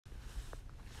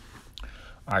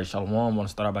All right, Shalom. I want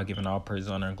to start out by giving all praise,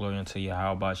 honor, and glory unto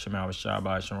Yahweh, Shema,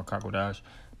 Shabbat, Shem, Kakodash,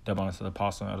 double honor to the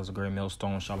apostle, and others, a great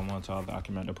millstone, Shalom to all the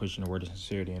document, the preaching the word of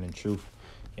sincerity and in truth.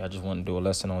 Yeah, I just want to do a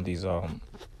lesson on these,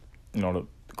 the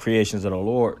creations of the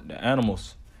Lord, the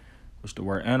animals, which the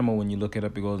word animal, when you look it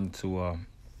up, it goes into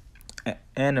I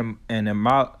think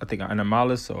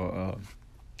animalis, or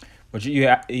but you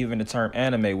have even the term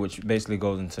anime, which basically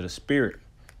goes into the spirit,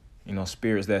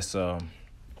 spirits that's, that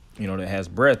has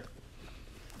breath.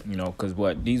 Because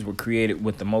these were created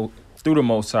with through the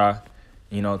Most High,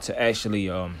 to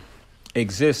actually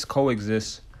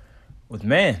coexist with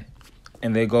man.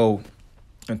 And they go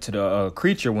into the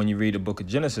creature. When you read the book of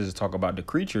Genesis, it talk about the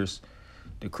creatures.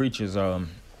 The creatures are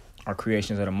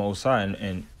creations of the Most High,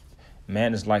 and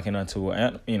man is likened unto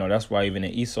that's why even in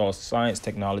Esau's science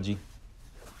technology,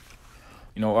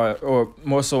 or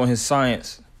more so in his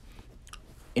science,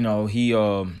 he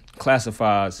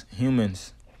classifies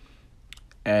humans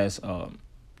as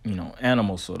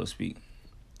animals, so to speak.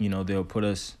 They'll put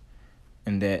us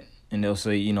in that, and they'll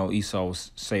say, Esau will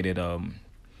say that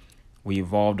we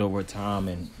evolved over time,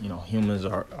 and humans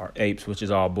are apes, which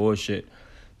is all bullshit.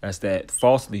 That's that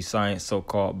falsely science,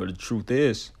 so-called. But the truth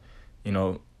is,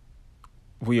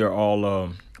 we are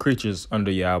all creatures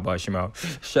under Yahweh Shema.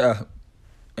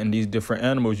 And these different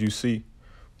animals you see,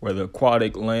 whether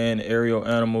aquatic, land, aerial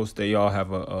animals, they all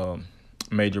have a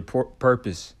major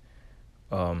purpose.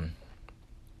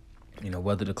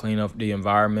 Whether to clean up the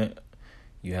environment.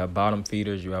 You have bottom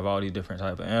feeders. You have all these different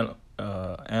type of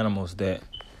animals that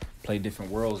play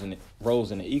different roles in the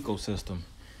ecosystem.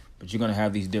 But you're going to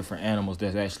have these different animals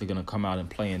that's actually going to come out and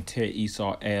play and tear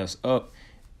Esau ass up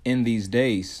in these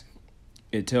days.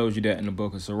 It tells you that in the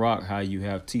book of Sirach, how you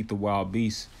have teeth of wild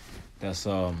beasts that's,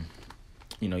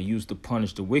 used to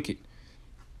punish the wicked.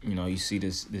 You see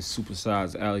this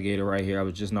supersized alligator right here. I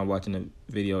was just now watching a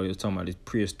video. It was talking about this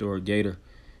prehistoric gator.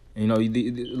 And,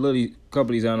 literally a couple of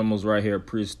these animals right here are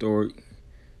prehistoric.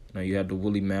 You have the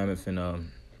woolly mammoth and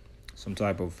some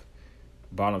type of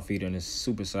bottom feeder and this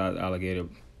supersized alligator.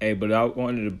 Hey, but I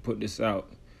wanted to put this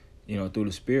out, through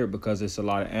the spirit, because it's a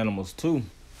lot of animals too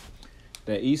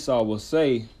that Esau will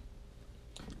say,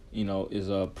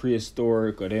 is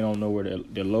prehistoric, or they don't know where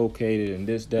they're located, and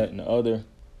this, that, and the other.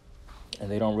 And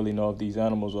they don't really know if these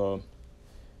animals are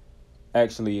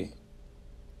actually,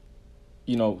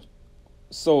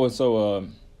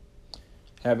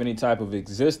 have any type of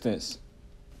existence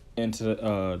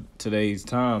into today's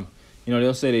time.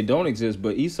 They'll say they don't exist,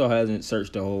 but Esau hasn't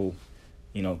searched the whole,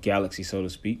 galaxy, so to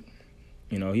speak.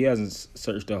 He hasn't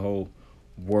searched the whole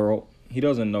world. He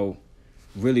doesn't know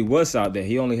really what's out there.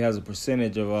 He only has a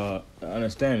percentage of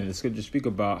understanding. The scriptures speak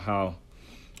about how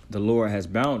the Lord has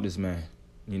bound this man.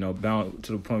 Bound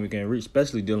to the point we can't reach,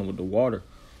 especially dealing with the water.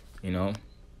 Like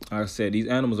I said, these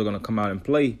animals are going to come out and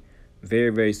play very,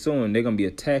 very soon. They're going to be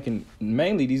attacking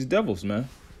mainly these devils, man.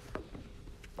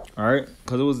 All right?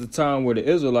 Because it was the time where the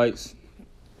Israelites,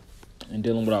 and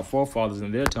dealing with our forefathers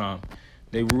in their time,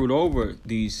 they ruled over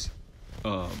these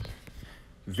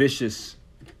vicious,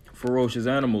 ferocious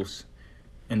animals.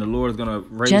 And the Lord is going to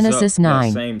raise Genesis up 9.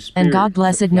 That same spirit. And God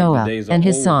blessed Noah and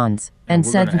his sons, and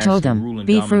said unto them,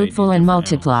 Be fruitful and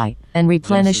multiply, and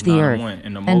replenish the earth.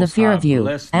 And the fear of you,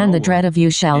 and the dread of you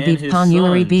shall be upon you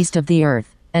every beast of the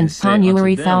earth, and upon you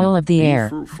every fowl of the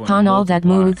air, upon all that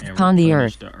moveth upon the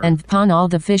earth, and upon all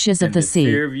the fishes of the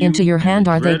sea. Into your hand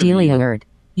are they delivered.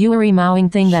 You are mowing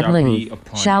thing that live,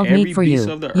 shall meet for you,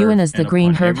 and as the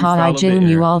green herb ha I June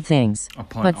you all things.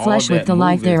 But flesh with the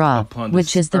life thereof,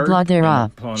 which is the blood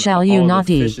thereof, shall you not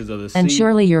eat. And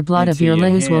surely your blood of your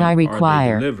limbs will I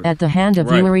require, at the hand of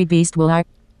you every beast will I.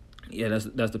 Yeah,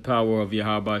 that's the power of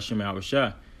Yahweh Shem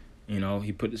Yahushua.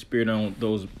 He put the spirit on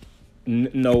those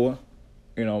Noah,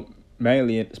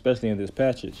 mainly, especially in this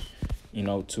passage,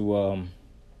 to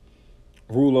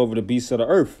rule over the beasts of the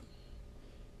earth.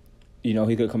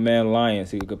 He could command lions.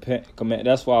 He could command.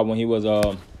 That's why when he was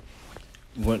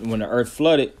when the earth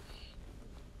flooded,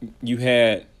 you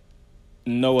had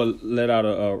Noah let out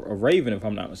a raven, if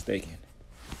I'm not mistaken.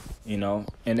 And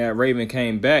that raven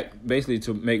came back basically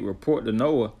to make report to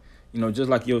Noah.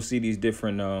 Just like you'll see these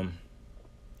different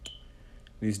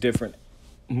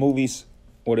movies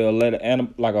where they'll let an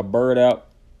animal, like a bird out,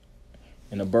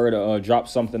 and the bird drop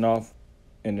something off,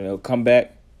 and it'll come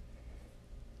back.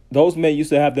 Those men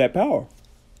used to have that power.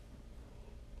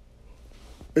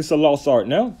 It's a lost art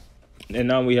now. And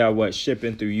now we have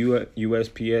shipping through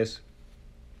USPS.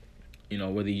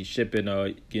 Whether you shipping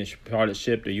getting product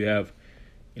shipped, or you have,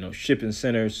 shipping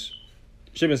centers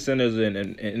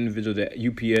and individuals at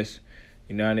UPS,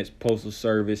 United Postal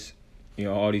Service,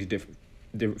 all these different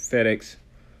FedEx.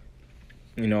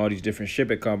 all these different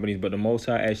shipping companies, but the Most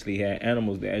High actually had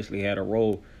animals that actually had a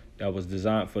role that was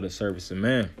designed for the service of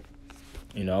man.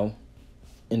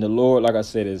 And the Lord, like I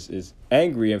said, is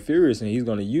angry and furious, and he's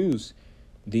going to use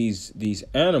these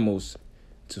animals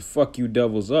to fuck you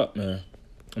devils up, man.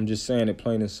 I'm just saying it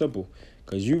plain and simple,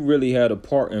 because you really had a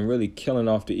part in really killing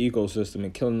off the ecosystem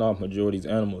and killing off majority of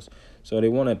these animals. So they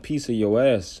want a piece of your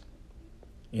ass.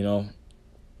 They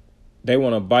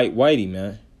want to bite Whitey,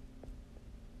 man.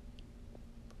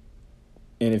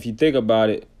 And if you think about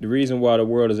it, the reason why the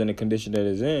world is in the condition that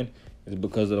it's in is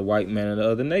because of the white man and the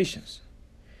other nations.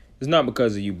 It's not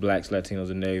because of you blacks,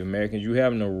 Latinos, and Native Americans. You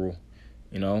have no rule.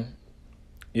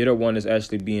 You're the one that's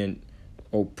actually being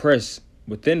oppressed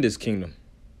within this kingdom.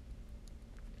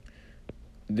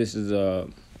 This is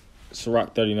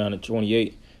Sirach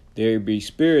 39:28. There be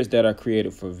spirits that are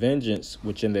created for vengeance,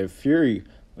 which in their fury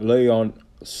lay on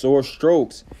sore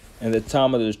strokes. And the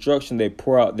time of the destruction, they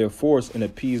pour out their force and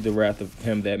appease the wrath of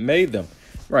him that made them.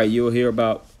 Right, you'll hear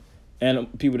about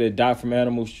people that die from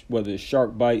animals, whether it's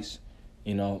shark bites,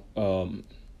 being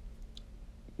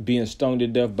stung to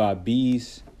death by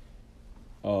bees.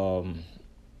 The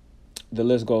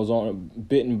list goes on.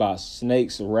 Bitten by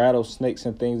snakes, rattlesnakes,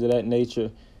 and things of that nature.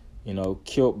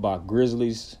 Killed by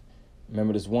grizzlies.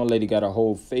 Remember, this one lady got her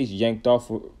whole face yanked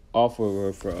off of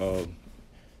her for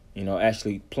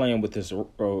actually playing with this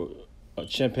a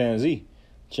chimpanzee.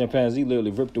 Chimpanzee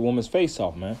literally ripped the woman's face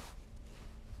off, man.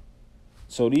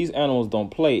 So these animals don't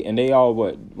play, and they all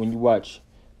when you watch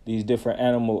these different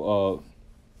animal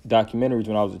documentaries.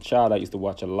 When I was a child, I used to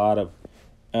watch a lot of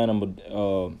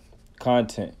animal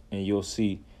content, and you'll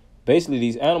see basically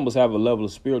these animals have a level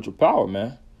of spiritual power,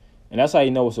 man. And that's how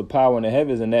you know it's a power in the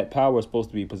heavens, and that power is supposed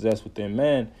to be possessed within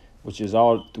man, which is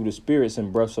all through the spirits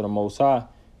and breaths of the Most High.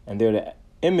 And they're the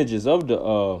images of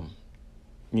the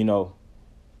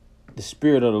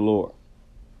spirit of the Lord.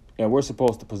 And we're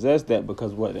supposed to possess that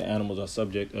because the animals are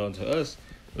subject unto us,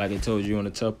 like it told you in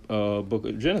the top book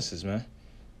of Genesis, man.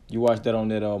 You watched that on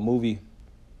that movie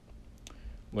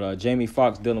with Jamie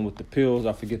Foxx dealing with the pills.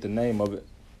 I forget the name of it.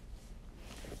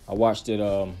 I watched it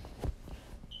a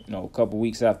couple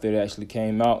weeks after it actually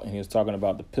came out, and he was talking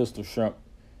about the pistol shrimp.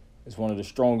 It's one of the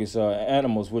strongest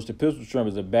animals, which the pistol shrimp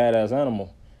is a badass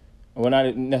animal. Well,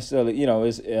 not necessarily,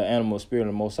 it's an animal spirit of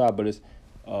the Most High, but it's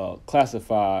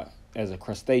classified as a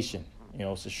crustacean.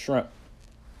 It's a shrimp.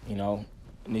 And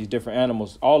these different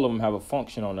animals, all of them have a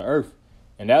function on the earth.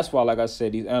 And that's why, like I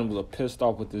said, these animals are pissed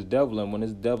off with this devil. And when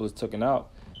this devil is taken out,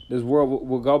 this world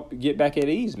will get back at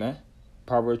ease, man.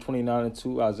 Proverbs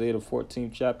 29:2, Isaiah the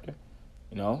 14th chapter.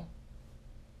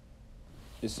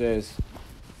 It says,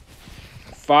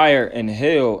 fire and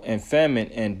hail and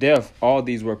famine and death, all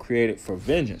these were created for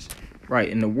vengeance. Right,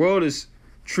 and the world is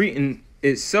treating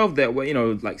itself that way,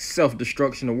 like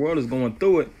self-destruction. The world is going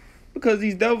through it because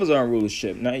these devils are in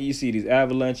rulership. Now you see these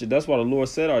avalanches. That's why the Lord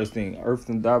said all these things. Earth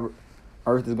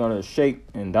is going to shake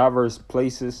in diverse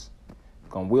places,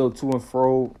 going to wheel to and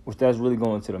fro, which that's really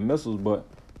going to the missiles, but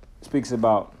it speaks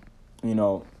about,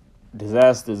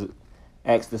 disasters.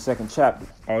 Acts the 2nd chapter.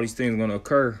 All these things are going to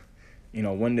occur,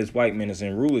 when this white man is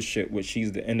in rulership, which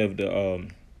he's the end of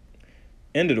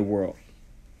the world.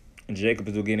 And Jacob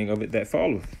is the beginning of it that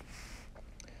followeth.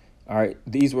 All right,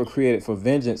 these were created for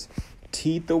vengeance.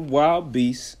 Teeth of wild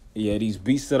beasts. Yeah, these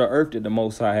beasts of the earth that the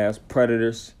Most High has.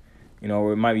 Predators.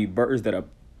 Or it might be birds that'll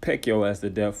peck your ass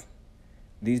to death.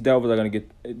 These animals are going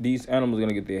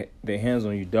to get their hands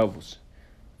on you devils.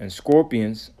 And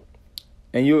scorpions.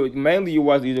 And you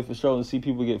watch these different shows and see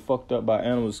people get fucked up by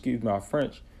animals, excuse my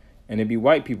French. And it be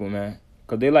white people, man.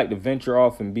 Because they like to venture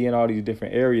off and be in all these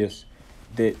different areas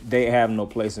that they have no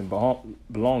place in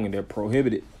belonging. They're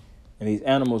prohibited. And these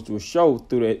animals will show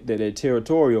through that they're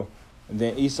territorial. And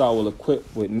then Esau will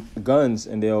equip with guns,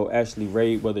 and they'll actually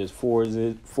raid, whether it's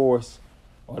forests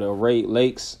or they'll raid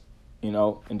lakes, and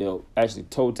they'll actually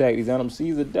toe tag these animals. See,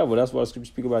 he's the devil. That's why the scriptures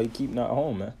speak about he keep not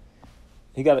home, man.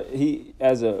 He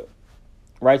as a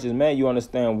righteous man, you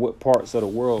understand what parts of the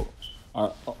world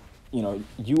are,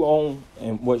 you own,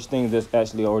 and which things that's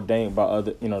actually ordained by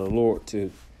other, the Lord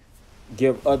to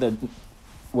give other,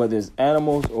 whether it's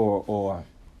animals or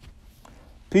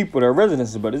people, their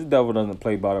residences. But this devil doesn't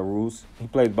play by the rules. He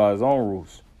plays by his own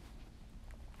rules,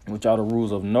 which are the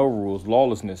rules of no rules,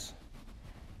 lawlessness.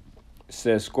 It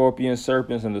says scorpions,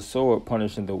 serpents, and the sword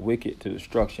punishing the wicked to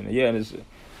destruction. And and it's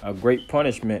a great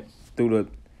punishment through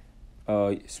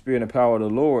the spirit and power of the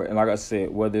Lord. And like I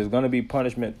said, whether there's going to be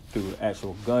punishment through the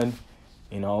actual gun,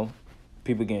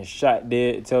 people getting shot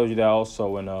dead. It tells you that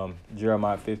also in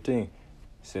Jeremiah 15. It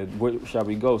said, where shall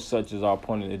we go? Such as our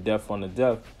appointed the death on the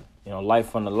death,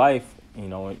 life on the life.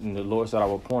 And the Lord said, I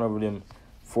will appoint over them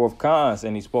fourth cons,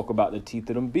 and he spoke about the teeth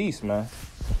of them beasts, man.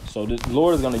 So the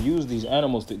Lord is going to use these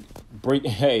animals to break.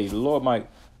 Hey, the Lord might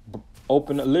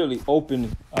literally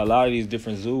open a lot of these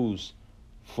different zoos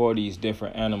for these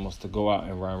different animals to go out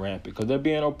and run rampant, because they're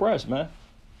being oppressed, man.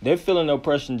 They're feeling the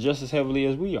oppression just as heavily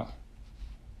as we are.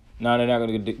 Now they're not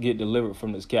going to get delivered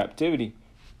from this captivity.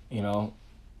 You know,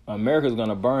 America's going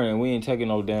to burn, and we ain't taking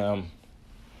no damn,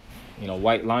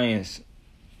 white lions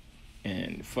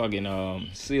and fucking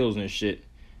seals and shit.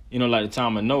 Like the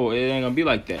time of Noah, it ain't going to be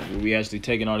like that. We actually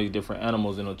taking all these different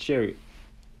animals in a chariot.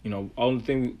 Only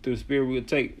thing through the Spirit we would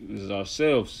take is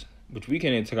ourselves, which we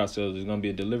can't even take ourselves. There's going to be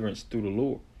a deliverance through the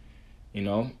Lord.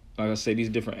 Like I say, these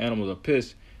different animals are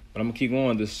pissed. But I'm going to keep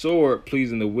going. The sword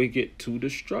pleasing the wicked to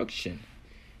destruction.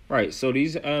 Right, so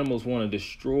these animals want to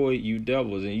destroy you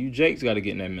devils. And you Jakes got to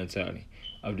get in that mentality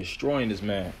of destroying this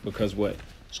man. Because what?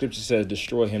 Scripture says,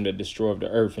 destroy him that destroyed the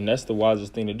earth. And that's the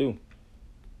wisest thing to do.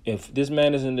 If this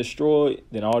man isn't destroyed,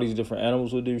 then all these different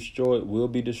animals will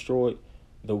be destroyed.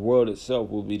 The world itself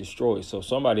will be destroyed. So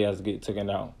somebody has to get taken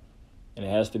out. And it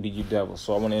has to be you devils.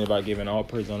 So I want anybody giving all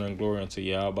praise, honor, and glory unto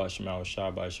Yahweh, Shema,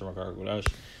 Shai, Shema,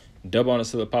 Double honor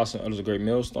to the apostle, others a great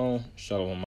millstone. Shalom.